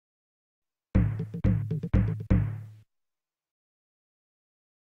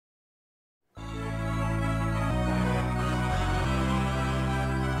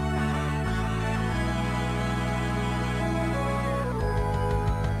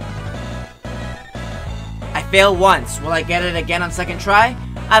fail once. Will I get it again on second try?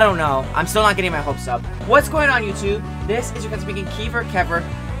 I don't know. I'm still not getting my hopes up. What's going on, YouTube? This is your guys speaking, Kiefer, Kever,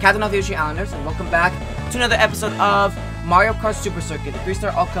 Captain of the Ocean Islanders, and welcome back to another episode of Mario Kart Super Circuit, the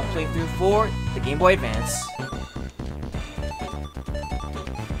 3-star all-cup playthrough for the Game Boy Advance.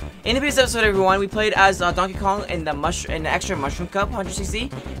 In the previous episode, everyone, we played as Donkey Kong in the extra Mushroom Cup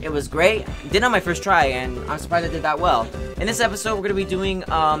 100cc. It was great. Did on my first try, and I'm surprised I did that well. In this episode, we're gonna be doing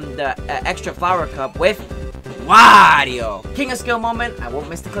the extra Flower Cup with Wario. King of Skill moment. I won't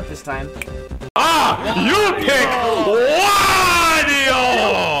miss the clip this time. You pick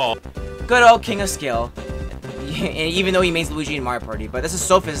Wario! Good old King of Skill. Even though he makes Luigi in Mario Party, but this is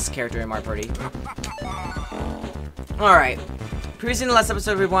Sophie's character in Mario Party. Alright. Previously in the last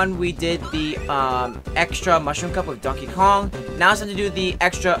episode, everyone, we did the extra Mushroom Cup with Donkey Kong. Now it's time to do the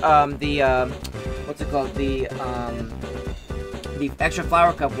extra, what's it called? The extra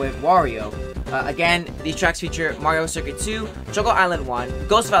Flower Cup with Wario. Again, these tracks feature Mario Circuit 2, Jungle Island 1,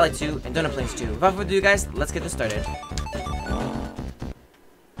 Ghost Valley 2, and Donut Plains 2. Without further ado, guys, let's get this started.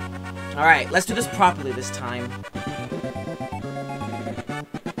 Alright, let's do this properly this time.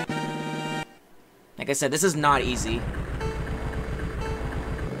 Like I said, this is not easy.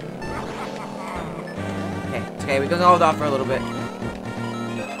 Okay, it's okay, we can hold off for a little bit.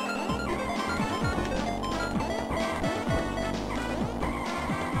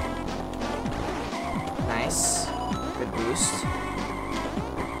 Nice. Good boost.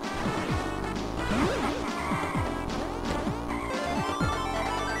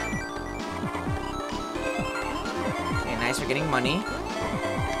 Okay, nice, we're getting money.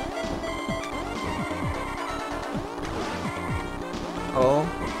 Oh.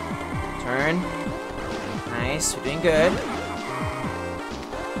 Turn. Nice, we're doing good.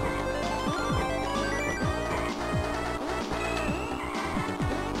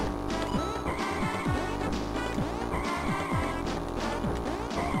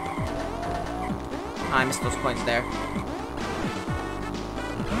 I missed those points there.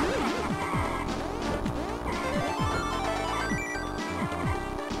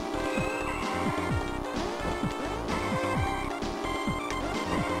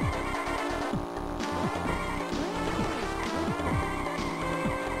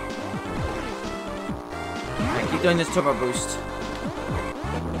 Alright, keep doing this turbo boost.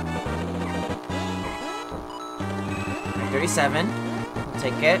 37. I'll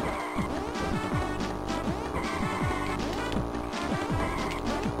take it.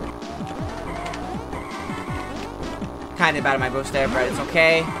 Kind of bad at my boost there, but it's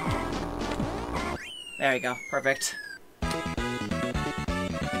okay. There we go. Perfect.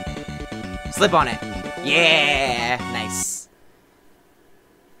 Slip on it. Yeah! Nice.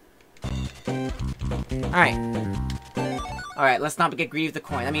 Alright. Alright, let's not get greedy with the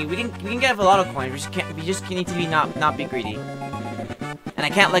coin. I mean, we can get a lot of coins. We just need to be not be greedy. And I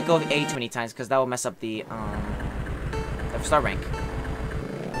can't let go of A too many times because that will mess up the star rank.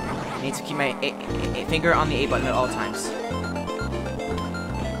 I need to keep my finger on the A button at all times.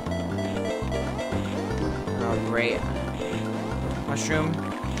 Oh, great. Mushroom.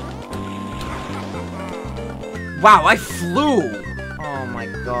 Wow, I flew! Oh my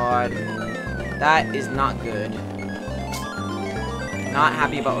god. That is not good. Not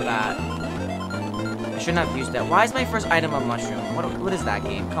happy about that. I shouldn't have used that. Why is my first item a mushroom? What is that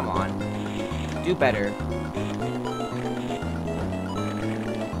game? Come on. Do better.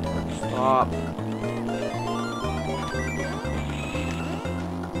 Stop.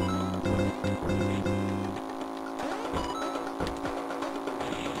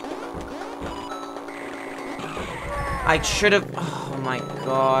 I should have. Oh my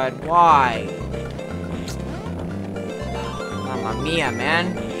god. Why? Mamma mia,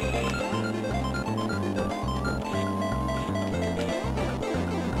 man.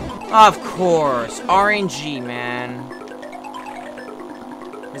 Of course. RNG, man.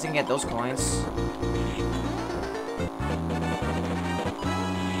 At least I can get those coins.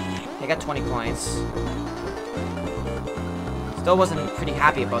 I got 20 coins. Still wasn't pretty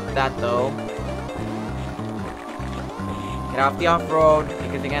happy about that, though. Get off the off-road.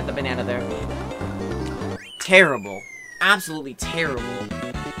 Good thing I had the banana there. Terrible. Absolutely terrible.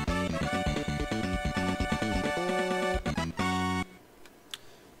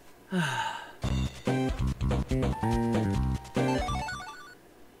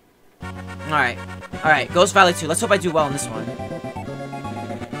 Alright, Ghost Valley 2. Let's hope I do well in this one.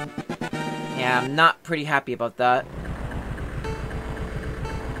 Yeah, I'm not pretty happy about that.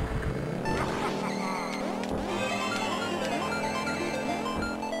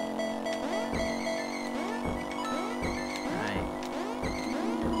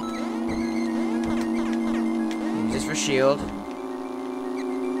 for shield.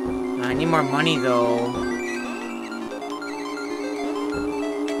 I need more money, though.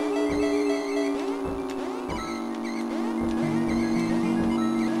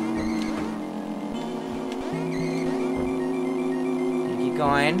 Keep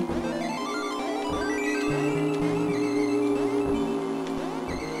going.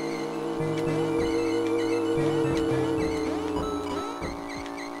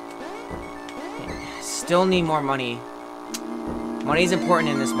 Still need more money. Money is important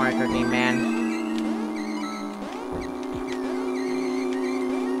in this Mario Kart game, man.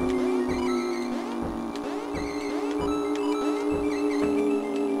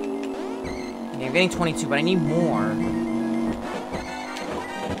 Okay, I'm getting 22, but I need more.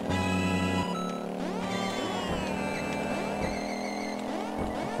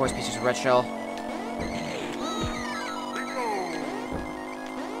 Of course, pieces of red shell.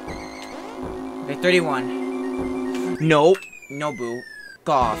 Okay, 31. Nope. No, boo.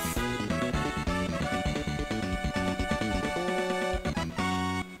 Golf.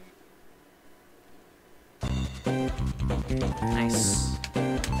 Nice.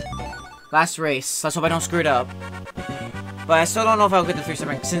 Last race. Let's hope I don't screw it up. But I still don't know if I'll get the 3-star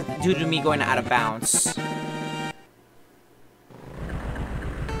rank due to me going out of bounds.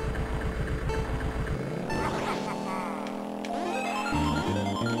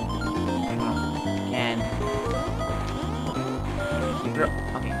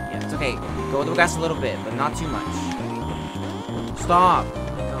 Okay, yeah, it's okay. Go with the gas a little bit, but not too much. Stop!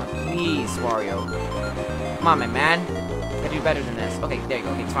 Oh my god, please, Wario. Come on, my man. You gotta do better than this. Okay, there you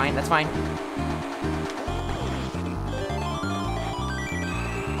go. Okay, it's fine. That's fine.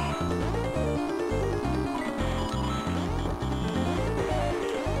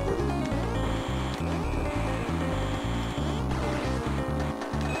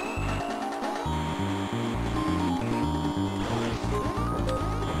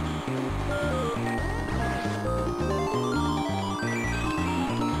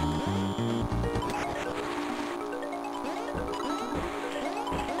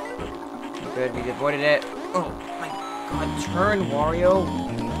 Good, we avoided it. Oh my god, turn, Wario.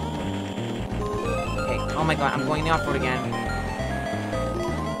 Okay, oh my god, I'm going the off-road again.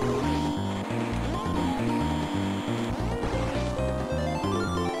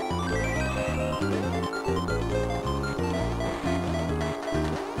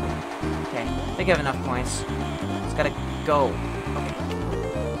 Okay, I think I have enough points. Just gotta go. Okay.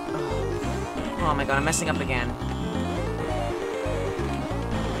 Oh my god, I'm messing up again.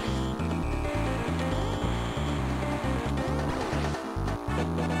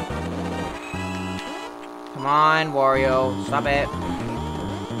 Come on, Wario. Stop it.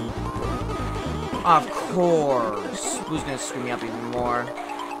 Of course. Who's gonna screw me up even more?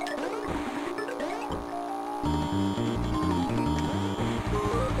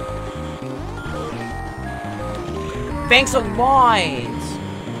 Thanks a lot!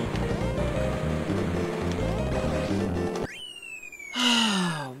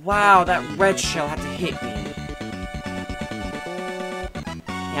 Wow, that red shell had to hit me.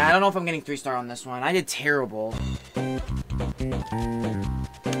 Yeah, I don't know if I'm getting 3-star on this one. I did terrible.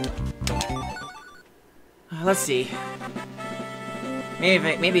 Let's see.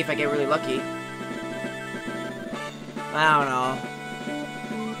 Maybe if I get really lucky. I don't know.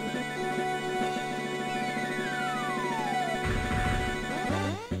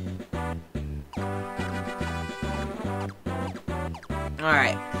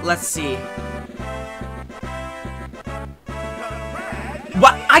 Alright, let's see.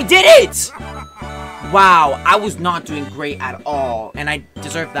 What? I did it! Wow, I was not doing great at all, and I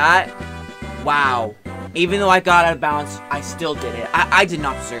deserve that? Wow. Even though I got out of bounds, I still did it. I did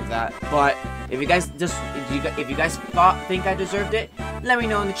not deserve that, but if you guys think I deserved it, let me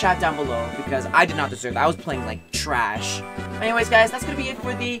know in the chat down below, because I did not deserve that. I was playing like trash. Anyways, guys, that's gonna be it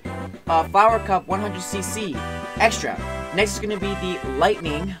for the Flower Cup 100cc extra. Next is gonna be the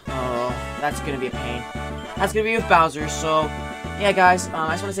Lightning. Oh, that's gonna be a pain. That's gonna be with Bowser, so yeah, guys,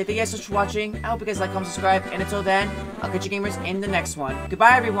 I just want to say thank you guys so much for watching. I hope you guys like, comment, subscribe, and until then, I'll catch you gamers in the next one.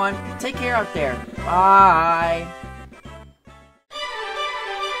 Goodbye, everyone. Take care out there. Bye.